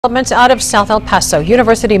Developments out of South El Paso.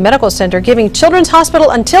 University Medical Center giving Children's Hospital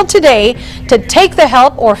until today to take the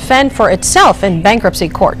help or fend for itself in bankruptcy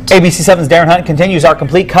court. ABC 7's Darren Hunt continues our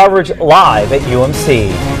complete coverage live at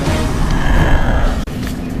UMC.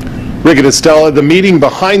 Rick and Estella, the meeting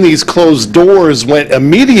behind these closed doors went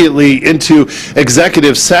immediately into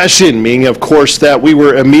executive session, meaning, of course, that we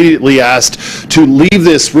were immediately asked to leave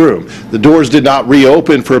this room. The doors did not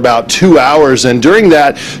reopen for about 2 hours, and during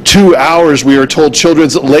that 2 hours, we were told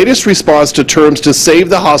Children's latest response to terms to save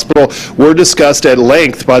the hospital were discussed at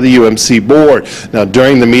length by the UMC board. Now,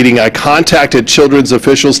 during the meeting, I contacted Children's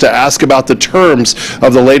officials to ask about the terms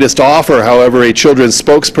of the latest offer. However, a Children's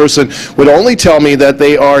spokesperson would only tell me that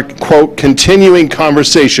they are, quote, continuing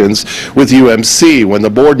conversations with UMC. When the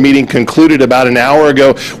board meeting concluded about an hour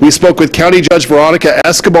ago, we spoke with County Judge Veronica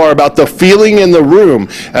Escobar about the feeling in the room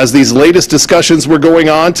as these latest discussions were going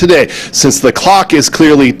on today, since the clock is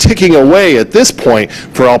clearly ticking away at this point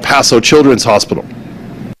for El Paso Children's Hospital.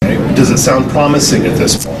 Does it sound promising at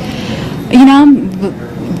this point? You know,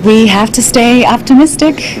 we have to stay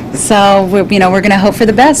optimistic, so we're going to hope for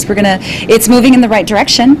the best. It's moving in the right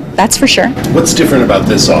direction, that's for sure. What's different about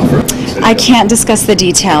this offer? I can't discuss the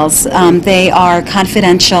details. They are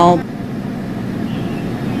confidential.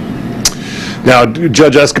 Now,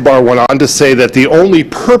 Judge Escobar went on to say that the only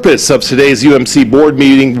purpose of today's UMC board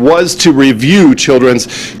meeting was to review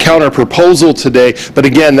Children's counter proposal today. But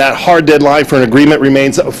again, that hard deadline for an agreement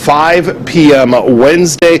remains 5 p.m.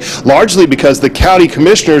 Wednesday, largely because the county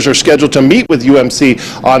commissioners are scheduled to meet with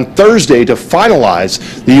UMC on Thursday to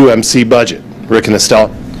finalize the UMC budget. Rick and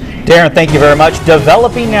Estella. Darren, thank you very much.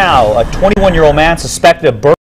 Developing now, a 21-year-old man suspected of